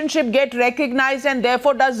relationship get recognized, and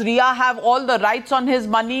therefore does Riya have all the rights on his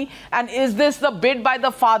money? And is this the bid by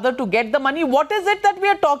the father to get the money? What is it that we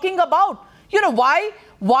are talking about? You know, why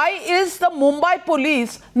is the Mumbai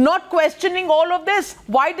police not questioning all of this?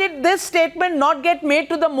 Why did this statement not get made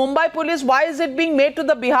to the Mumbai police? Why is it being made to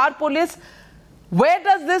the Bihar police? Where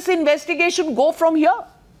does this investigation go from here?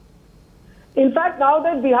 In fact, now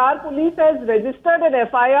that Bihar police has registered an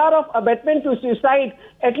FIR of abetment to suicide,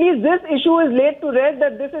 at least this issue is laid to rest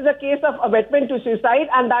that this is a case of abetment to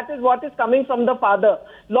suicide, and that is what is coming from the father.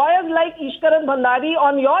 Lawyers like Ishkaran Bhandari,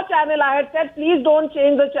 on your channel I had said, please don't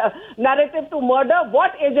change the narrative to murder.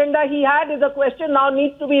 What agenda he had is a question now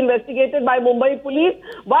needs to be investigated by Mumbai police.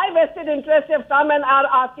 Why vested interests have come and are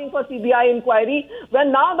asking for CBI inquiry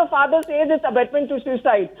when now the father says it's abetment to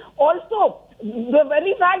suicide. Also, the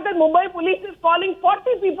very fact that Mumbai police is calling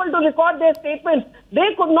 40 people to record their statements,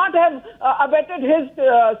 they could not have abetted his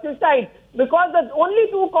suicide, because the only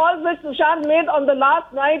 2 calls which Sushant made on the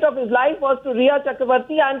last night of his life was to Riya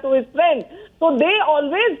Chakravarti and to his friend. So they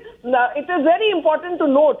always, it is very important to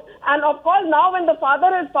note. And of course, now when the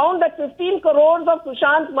father has found that 15 crores of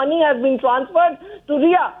Sushant's money has been transferred to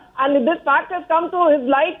Riya, and this fact has come to his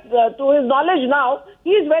light, to his knowledge now,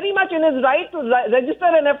 he is very much in his right to register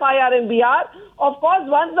an FIR in Bihar. Of course,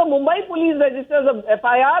 once the Mumbai police registers a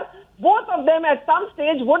FIR, both of them at some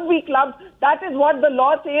stage would be clubbed. That is what the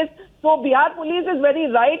law says. So Bihar police is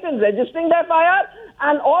very right in registering the FIR,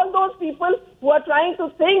 and all those people who are trying to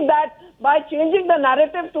think that by changing the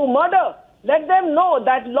narrative to murder, let them know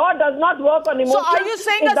that law does not work on emotions. So are you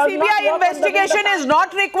saying a CBI investigation is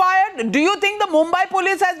not required? Do you think the Mumbai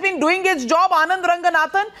police has been doing its job, Anand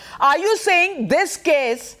Ranganathan? Are you saying this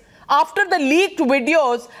case, after the leaked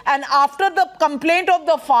videos and after the complaint of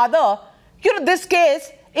the father, you know, this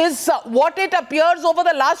case is what it appears over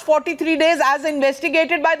the last 43 days as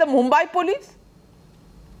investigated by the Mumbai police?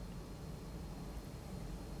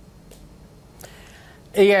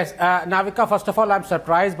 Yes, Navika, first of all, I'm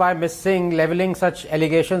surprised by Ms. Singh leveling such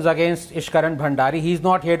allegations against Ishkaran Bhandari. He's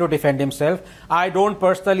not here to defend himself. I don't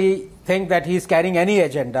personally think that he's carrying any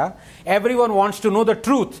agenda. Everyone wants to know the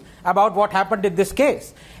truth about what happened in this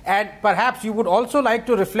case. And perhaps you would also like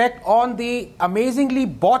to reflect on the amazingly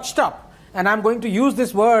botched up, and I'm going to use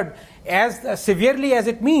this word as severely as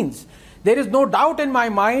it means. There is no doubt in my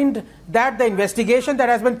mind that the investigation that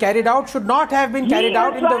has been carried out should not have been carried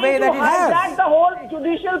out in the way that it has. That's the whole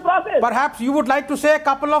judicial process. Perhaps you would like to say a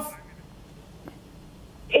couple of...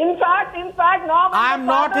 In fact, now... I am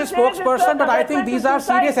not his spokesperson, but I think these are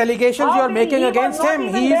serious allegations you are making against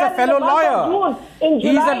him. He is a fellow lawyer.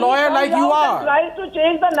 He is a lawyer like you are. Tries to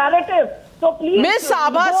change the narrative. So please, Ms.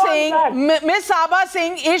 Abha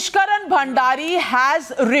Singh, Ishkaran Bhandari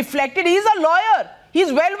has reflected. He is a lawyer. He's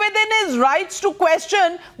well within his rights to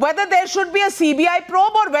question whether there should be a CBI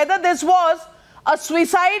probe or whether this was a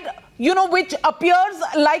suicide, you know, which appears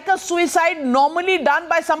like a suicide normally done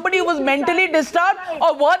by somebody who was mentally disturbed,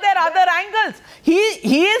 or were there other angles?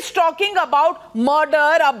 He is talking about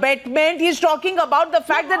murder, abetment. He's talking about the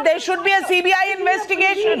fact that there should be a CBI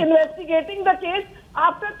investigation. Investigating the case.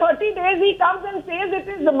 After 30 days, he comes and says it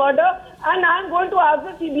is the murder, and I am going to ask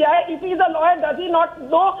the CBI, if he is a lawyer, does he not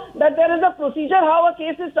know that there is a procedure how a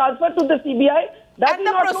case is transferred to the CBI? And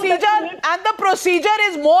the procedure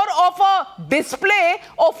is more of a display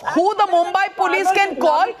of who the Mumbai police can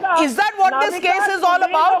call. Is that what this case is all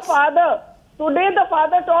about? Today the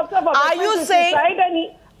father talks about Are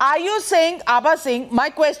you saying, Abha Singh, my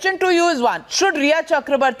question to you is one, should Riya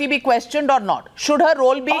Chakrabarti be questioned or not? Should her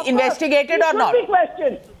role be investigated or not?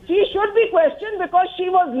 She should be questioned because she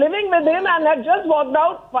was living with him and had just walked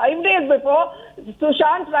out 5 days before.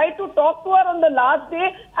 Sushant tried to talk to her on the last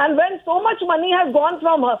day, and when so much money has gone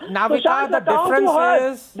from her, Navika, the difference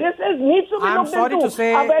is, this needs to be looked into.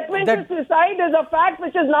 Abetment to suicide is a fact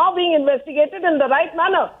which is now being investigated in the right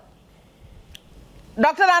manner.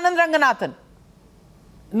 Dr. Anand Ranganathan.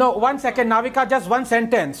 No, 1 second, Navika, just one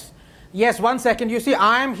sentence. Yes, 1 second. You see,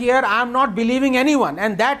 I am here, I am not believing anyone,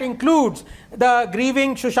 and that includes the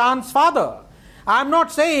grieving Sushant's father. I am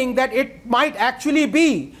not saying that it might actually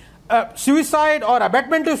be suicide or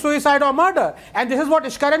abetment to suicide or murder. And this is what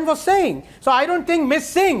Ishkaran was saying. So I don't think Miss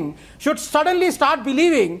Singh should suddenly start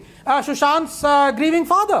believing Sushant's grieving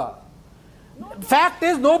father. Fact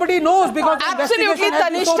is, nobody knows because absolutely,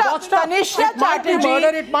 Tanisha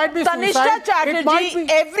Chatterjee, it might be suicide.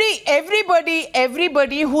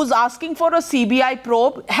 Everybody who's asking for a CBI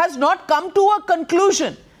probe has not come to a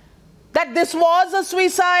conclusion that this was a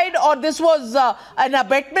suicide or this was an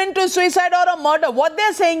abetment to suicide or a murder. What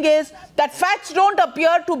they're saying is that facts don't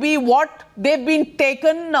appear to be what they've been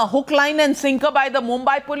taken hook, line and sinker by the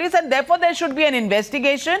Mumbai police, and therefore there should be an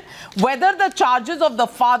investigation whether the charges of the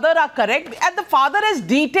father are correct. And the father has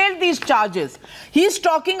detailed these charges. He's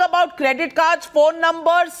talking about credit cards, phone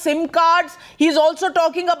numbers, SIM cards. He's also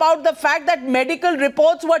talking about the fact that medical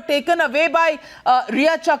reports were taken away by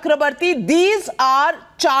Riya Chakrabarti. These are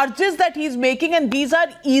charges that he's making, and these are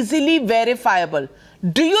easily verifiable.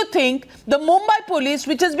 Do you think the Mumbai police,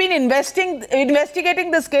 which has been investigating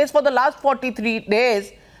this case for the last 43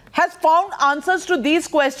 days, has found answers to these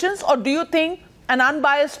questions, or do you think an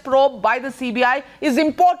unbiased probe by the CBI is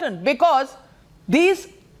important because these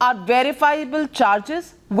are verifiable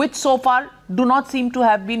charges which so far do not seem to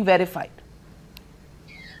have been verified?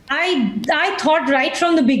 I thought right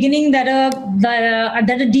from the beginning that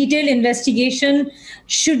a detailed investigation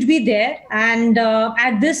should be there, and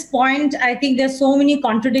at this point I think there's so many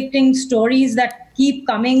contradicting stories that keep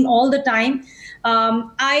coming all the time.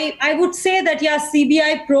 I would say that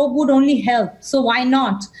CBI probe would only help, so why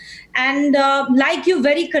not? And like you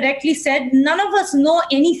very correctly said, none of us know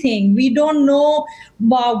anything. We don't know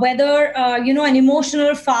whether, an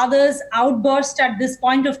emotional father's outburst at this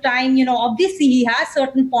point of time, obviously he has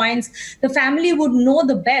certain points. The family would know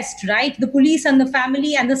the best, right? The police and the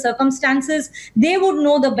family and the circumstances, they would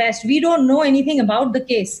know the best. We don't know anything about the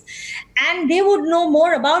case. And they would know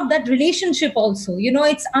more about that relationship also.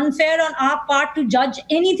 It's unfair on our part to judge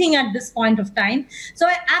anything at this point of time. So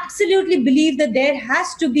I absolutely believe that there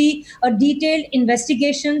has to be a detailed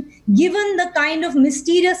investigation, given the kind of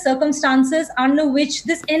mysterious circumstances under which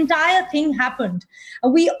this entire thing happened.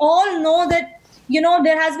 We all know that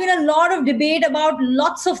there has been a lot of debate about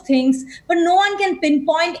lots of things, but no one can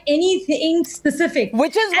pinpoint anything specific.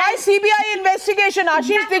 Which is why CBI investigation,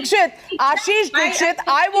 Ashish Dikshit,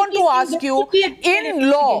 I want to ask you, in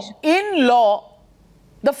law,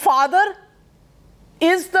 the father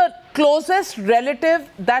is the closest relative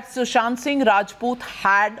that Sushant Singh Rajput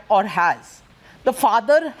had or has. The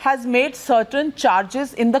father has made certain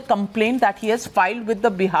charges in the complaint that he has filed with the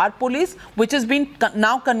Bihar police, which has been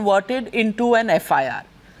now converted into an FIR.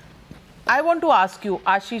 I want to ask you,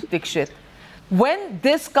 Ashish Dikshit, when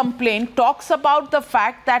this complaint talks about the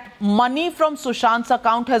fact that money from Sushant's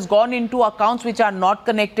account has gone into accounts which are not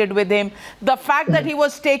connected with him, the fact that he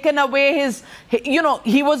was taken away, he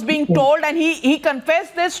was being told, and he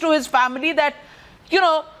confessed this to his family that,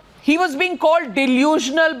 he was being called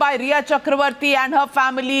delusional by Riya Chakrabarti and her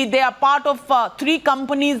family. They are part of 3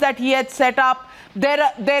 companies that he had set up.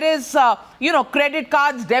 There is, credit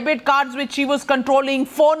cards, debit cards which she was controlling,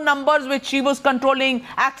 phone numbers which she was controlling,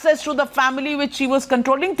 access to the family which she was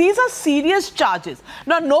controlling. These are serious charges.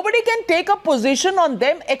 Now, nobody can take a position on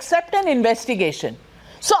them except an investigation.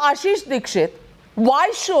 So, Ashish Dikshit,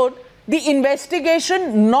 why should the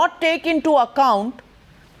investigation not take into account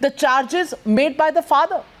the charges made by the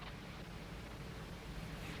father?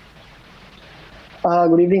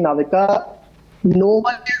 Good evening, Navika. No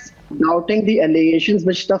one is doubting the allegations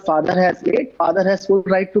which the father has made. Father has full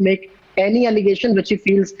right to make any allegation which he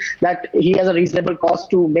feels that he has a reasonable cause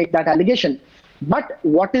to make that allegation. But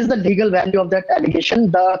what is the legal value of that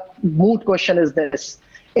allegation? The moot question is this.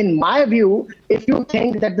 In my view, if you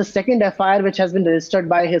think that the second FIR which has been registered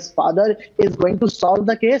by his father is going to solve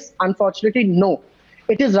the case, unfortunately, no.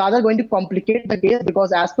 it is rather going to complicate the case,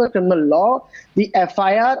 because as per criminal law, the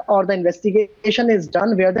FIR or the investigation is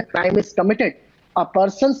done where the crime is committed. A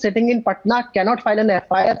person sitting in Patna cannot file an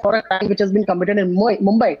FIR for a crime which has been committed in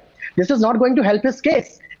Mumbai. This is not going to help his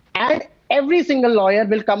case. And every single lawyer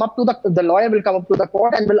will come up to the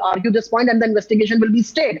court and will argue this point, and the investigation will be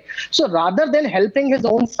stayed. So rather than helping his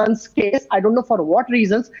own son's case, I don't know for what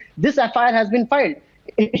reasons, this FIR has been filed.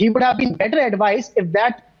 He would have been better advised if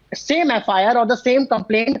that same FIR or the same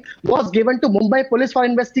complaint was given to Mumbai Police for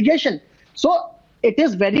investigation. So it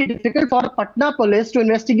is very difficult for Patna Police to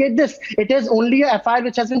investigate this. It is only a FIR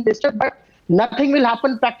which has been registered, but nothing will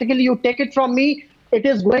happen practically. You take it from me, it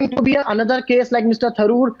is going to be another case like Mr.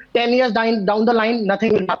 Tharoor. 10 years down the line,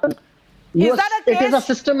 nothing will happen. Is that a case? It is a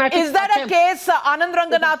systematic Is that attempt. a case, Anand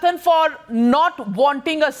Ranganathan, for not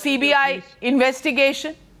wanting a CBI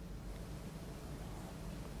investigation?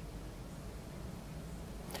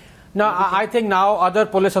 No, I think now other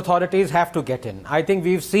police authorities have to get in. I think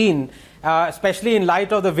we've seen, especially in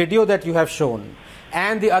light of the video that you have shown,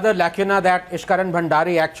 and the other lacuna that Ishkaran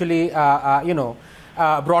Bhandari actually,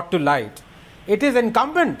 brought to light. It is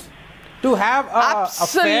incumbent to have a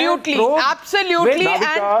fair probe absolutely, with,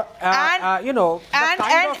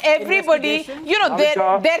 and everybody,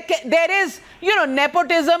 there is,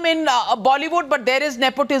 nepotism in Bollywood, but there is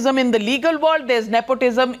nepotism in the legal world. There's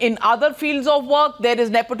nepotism in other fields of work. There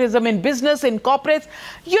is nepotism in business, in corporates.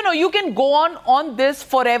 You can go on this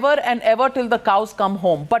forever and ever till the cows come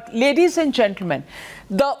home. But ladies and gentlemen,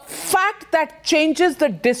 the fact that changes the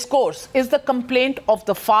discourse is the complaint of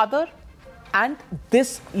the father and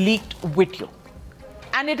this leaked video.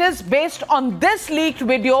 And it is based on this leaked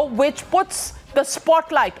video which puts the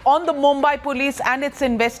spotlight on the Mumbai Police and its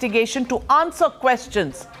investigation to answer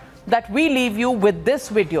questions that we leave you with this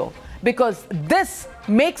video, because this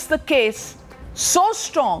makes the case so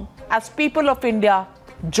strong as people of India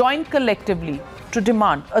join collectively to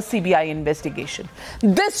demand a CBI investigation.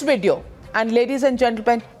 This video, and ladies and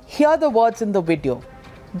gentlemen, hear the words in the video.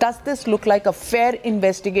 Does this look like a fair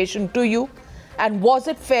investigation to you? And was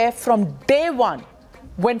it fair from day one,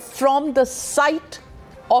 when from the site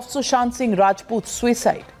of Sushant Singh Rajput's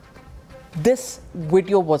suicide, this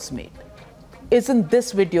video was made? Isn't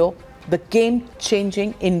this video the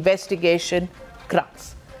game-changing investigation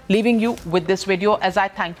crux? Leaving you with this video as I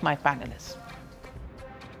thank my panelists.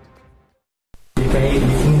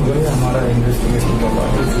 हमारा investigation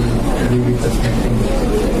का